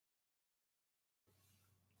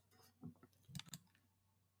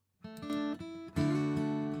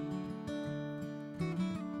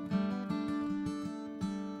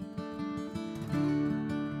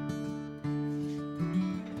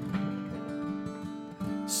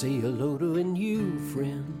Say hello to a new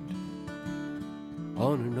friend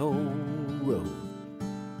on an old road.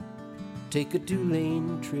 Take a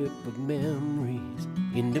two-lane trip of memories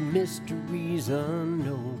into mysteries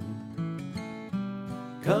unknown.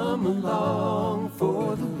 Come along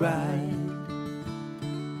for the ride.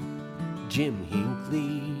 Jim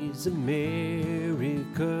Hinckley's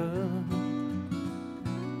America.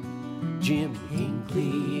 Jim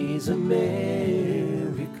Hinckley's America.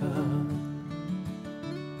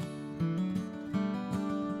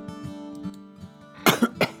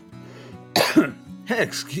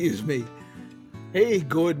 Excuse me. Hey,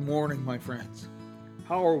 good morning, my friends.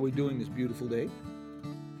 How are we doing this beautiful day?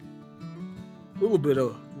 A little bit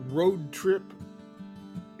of road trip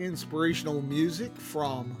inspirational music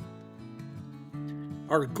from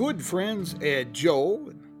our good friends at Joe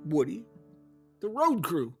and Woody, the Road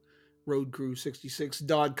Crew,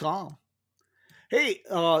 roadcrew66.com. Hey,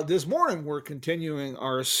 this morning we're continuing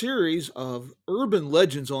our series of urban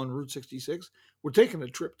legends on Route 66. We're taking a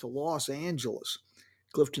trip to Los Angeles,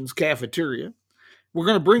 Clifton's Cafeteria. We're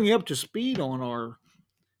going to bring you up to speed on our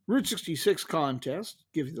Route 66 contest,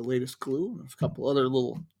 give you the latest clue, and a couple other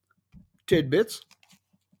little tidbits.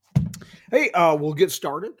 Hey, we'll get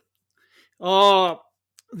started. The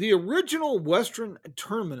original western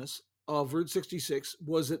terminus of Route 66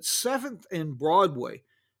 was at 7th and Broadway,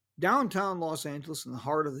 downtown Los Angeles, in the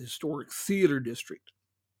heart of the historic theater district.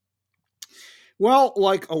 Well,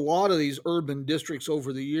 like a lot of these urban districts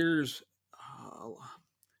over the years,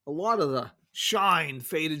 a lot of the shine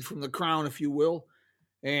faded from the crown, if you will,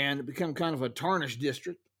 and it became kind of a tarnished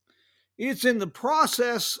district. It's in the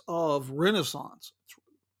process of renaissance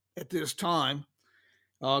at this time.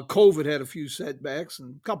 COVID had a few setbacks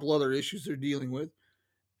and a couple other issues they're dealing with.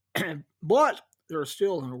 But there are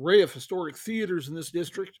still an array of historic theaters in this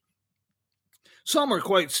district. Some are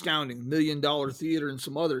quite astounding, $1 Million Theater and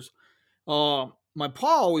some others. My pa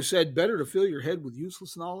always said, better to fill your head with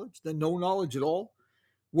useless knowledge than no knowledge at all.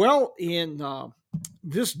 Well, in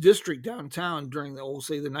this district downtown during the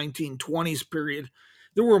 1920s period,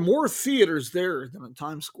 there were more theaters there than in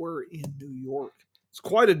Times Square in New York. It's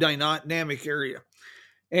quite a dynamic area.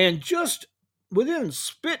 And just within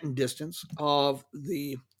spitting distance of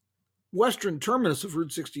the western terminus of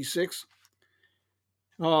Route 66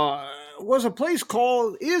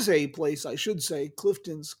 is a place,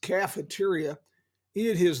 Clifton's Cafeteria.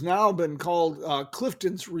 It has now been called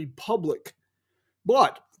Clifton's Republic.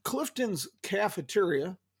 But Clifton's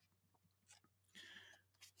Cafeteria,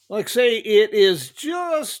 it is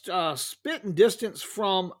just spitting distance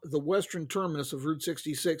from the western terminus of Route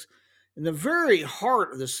 66 in the very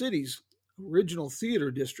heart of the city's original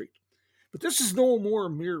theater district. But this is no more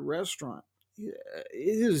a mere restaurant. It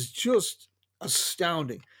is just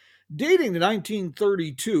astounding. Dating to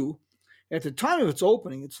 1932, at the time of its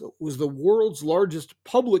opening, it was the world's largest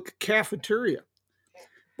public cafeteria.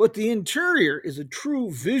 But the interior is a true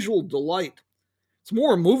visual delight. It's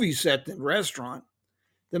more a movie set than restaurant.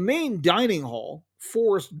 The main dining hall,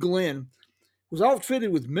 Forest Glen, was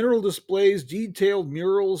outfitted with mineral displays, detailed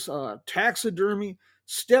murals, taxidermy,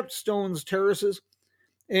 stepped stones terraces,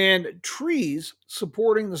 and trees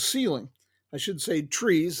supporting the ceiling. I should say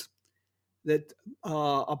trees that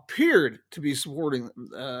appeared to be supporting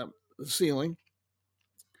the ceiling.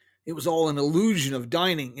 It was all an illusion of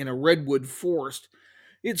dining in a redwood forest.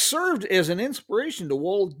 It served as an inspiration to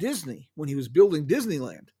Walt Disney when he was building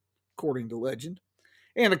Disneyland, according to legend.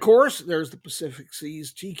 And of course, there's the Pacific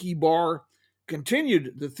Seas Tiki Bar,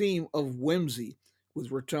 continued the theme of whimsy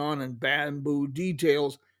with rattan and bamboo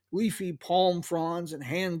details, leafy palm fronds, and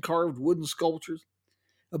hand-carved wooden sculptures,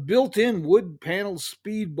 a built-in wood-paneled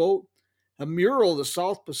speedboat, a mural of the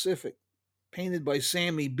South Pacific painted by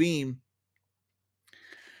Sammy Beam.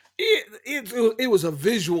 It was a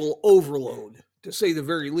visual overload, to say the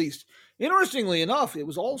very least. Interestingly enough, it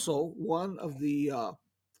was also one of the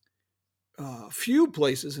few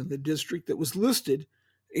places in the district that was listed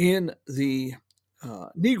in the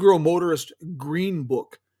Negro Motorist Green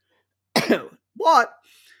Book. But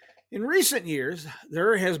in recent years,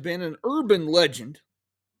 there has been an urban legend,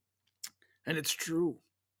 and it's true.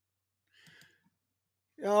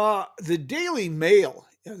 The Daily Mail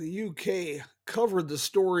of the UK covered the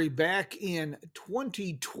story back in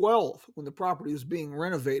 2012 when the property was being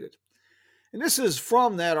renovated. And this is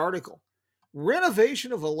from that article.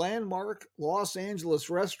 Renovation of a landmark Los Angeles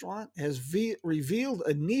restaurant has revealed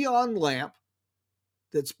a neon lamp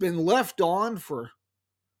that's been left on for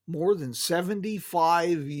more than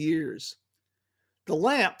 75 years. The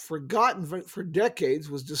lamp, forgotten for decades,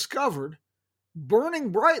 was discovered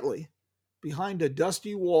burning brightly behind a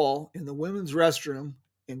dusty wall in the women's restroom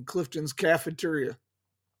in Clifton's Cafeteria.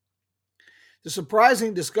 The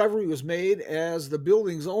surprising discovery was made as the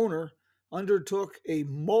building's owner undertook a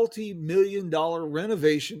multi-million-dollar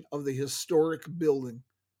renovation of the historic building.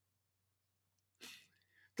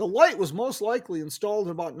 The light was most likely installed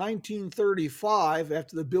in about 1935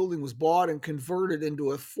 after the building was bought and converted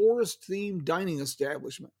into a forest-themed dining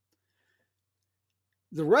establishment.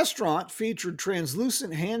 The restaurant featured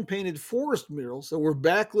translucent hand-painted forest murals that were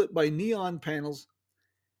backlit by neon panels.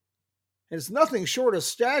 And it's nothing short of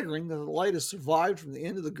staggering that the light has survived from the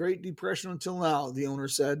end of the Great Depression until now, the owner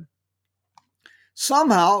said.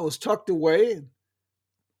 Somehow it was tucked away and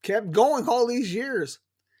kept going all these years.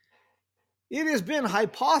 It has been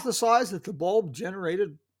hypothesized that the bulb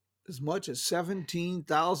generated as much as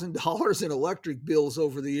 $17,000 in electric bills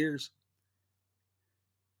over the years.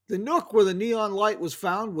 The nook where the neon light was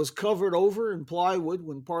found was covered over in plywood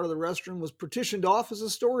when part of the restroom was partitioned off as a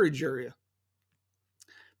storage area.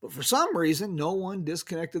 But for some reason, no one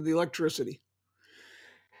disconnected the electricity.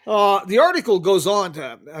 The article goes on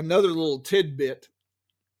to another little tidbit,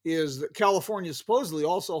 is that California is supposedly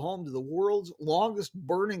also home to the world's longest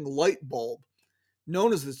burning light bulb.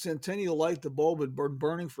 Known as the Centennial Light, the bulb had been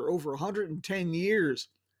burning for over 110 years.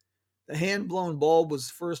 The hand-blown bulb was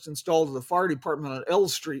first installed at the fire department on L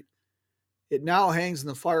Street. It now hangs in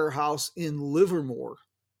the firehouse in Livermore.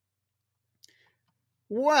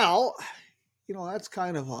 Well, that's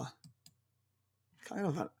kind of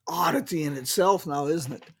an oddity in itself now,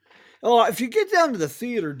 isn't it? If you get down to the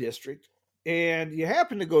theater district and you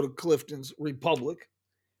happen to go to Clifton's Republic,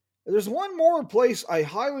 there's one more place I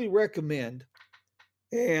highly recommend,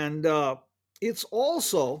 and it's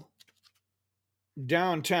also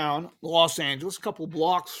downtown Los Angeles, a couple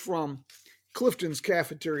blocks from Clifton's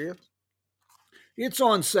Cafeteria. It's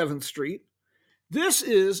on 7th Street. This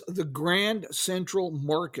is the Grand Central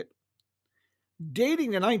Market.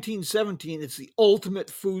 Dating to 1917, it's the ultimate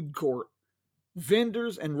food court.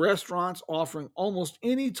 Vendors and restaurants offering almost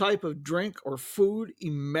any type of drink or food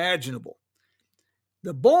imaginable.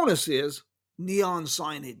 The bonus is neon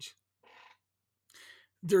signage.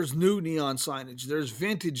 There's new neon signage. There's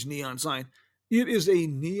vintage neon sign. It is a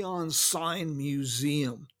neon sign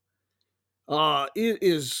museum.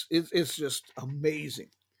 It's just amazing.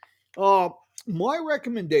 My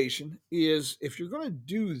recommendation is, if you're going to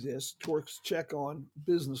do this towards check on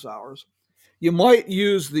business hours, you might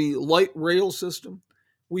use the light rail system.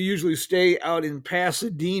 We usually stay out in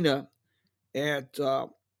Pasadena at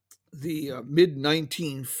the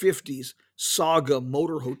mid-1950s Saga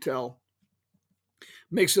Motor Hotel.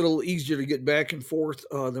 Makes it a little easier to get back and forth.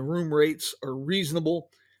 The room rates are reasonable.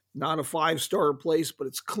 Not a 5-star place, but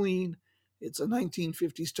it's clean. It's a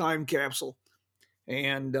 1950s time capsule.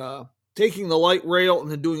 And taking the light rail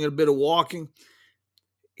and then doing a bit of walking,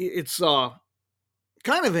 it's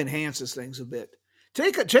kind of enhances things a bit.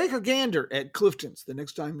 Take a gander at Clifton's the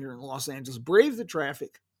next time you're in Los Angeles. Brave the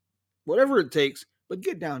traffic, whatever it takes, but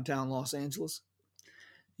get downtown Los Angeles.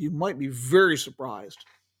 You might be very surprised.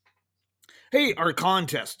 Hey, our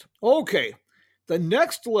contest. Okay, the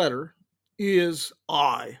next letter is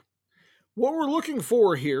I. What we're looking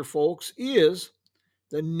for here, folks, is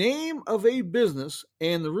the name of a business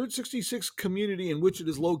and the Route 66 community in which it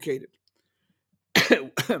is located.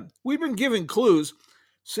 We've been giving clues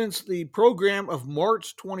since the program of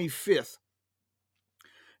March 25th.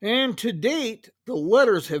 And to date, the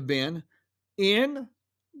letters have been N,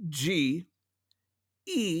 G,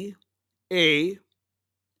 E, A,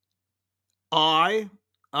 I,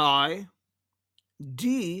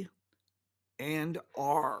 D, and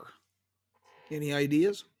R. Any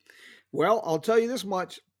ideas? Well, I'll tell you this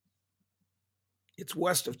much. It's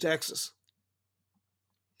west of Texas.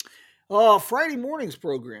 Friday morning's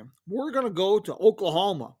program, we're going to go to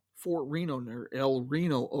Oklahoma, Fort Reno, near El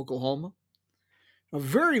Reno, Oklahoma. A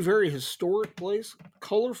very, very historic place,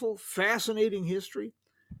 colorful, fascinating history,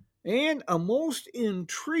 and a most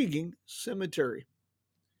intriguing cemetery.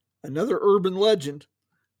 Another urban legend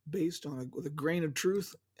based on with a grain of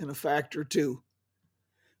truth and a fact or two.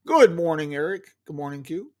 Good morning, Eric. Good morning,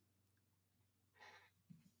 Q.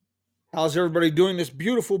 How's everybody doing this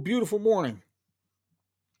beautiful, beautiful morning?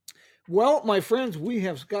 Well, my friends, we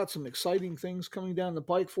have got some exciting things coming down the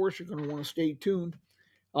pike for us. You're going to want to stay tuned.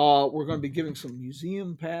 We're going to be giving some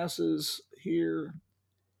museum passes here.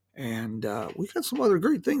 And we got some other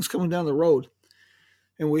great things coming down the road.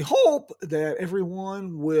 And we hope that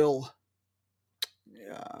everyone will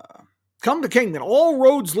come to Kingman. All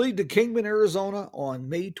roads lead to Kingman, Arizona on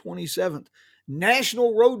May 27th.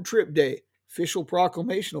 National Road Trip Day. Official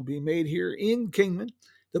proclamation will be made here in Kingman.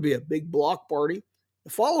 There'll be a big block party.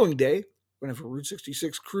 The following day, we're going to have a Route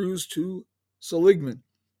 66 cruise to Seligman.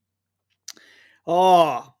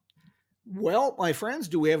 Well, my friends,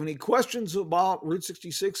 do we have any questions about Route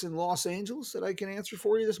 66 in Los Angeles that I can answer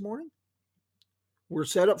for you this morning? We're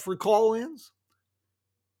set up for call ins.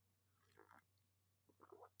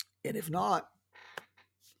 And if not,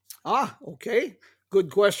 okay,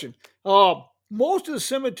 good question. Most of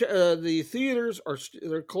the the theaters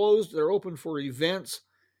they're closed. They're open for events,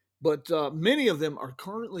 but many of them are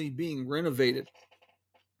currently being renovated.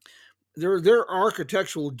 They're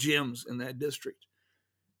architectural gems in that district.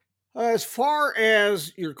 As far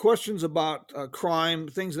as your questions about crime,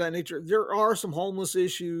 things of that nature, there are some homeless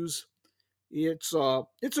issues. It's a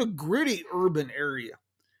gritty urban area,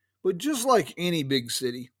 but just like any big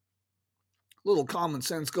city, little common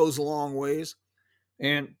sense goes a long ways.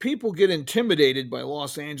 And people get intimidated by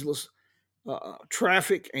Los Angeles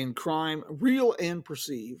traffic and crime, real and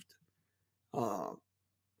perceived. Uh,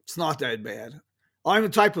 it's not that bad. I'm the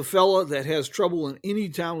type of fella that has trouble in any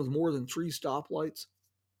town with more than 3 stoplights,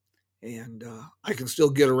 and I can still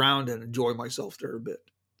get around and enjoy myself there a bit.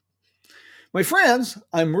 My friends,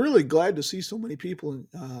 I'm really glad to see so many people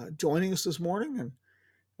joining us this morning, and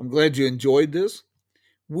I'm glad you enjoyed this.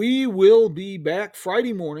 We will be back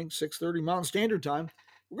Friday morning, 6:30 Mountain Standard Time.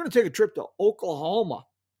 We're going to take a trip to Oklahoma,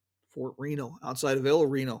 Fort Reno, outside of El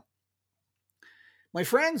Reno. My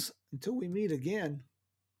friends, until we meet again,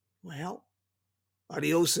 well,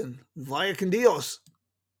 adios and vaya con Dios.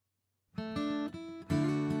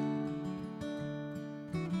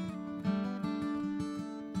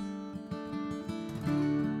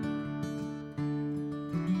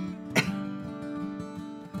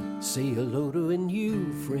 Say hello to a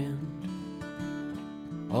new friend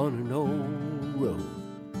on an old road.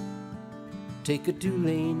 Take a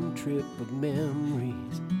 2-lane trip of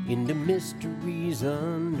memories into mysteries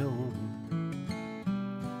unknown.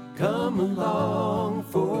 Come along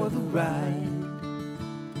for the ride.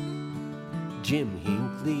 Jim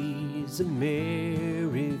Hinckley's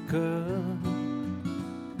America.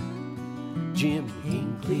 Jim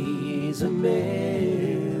Hinckley's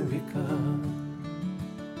America.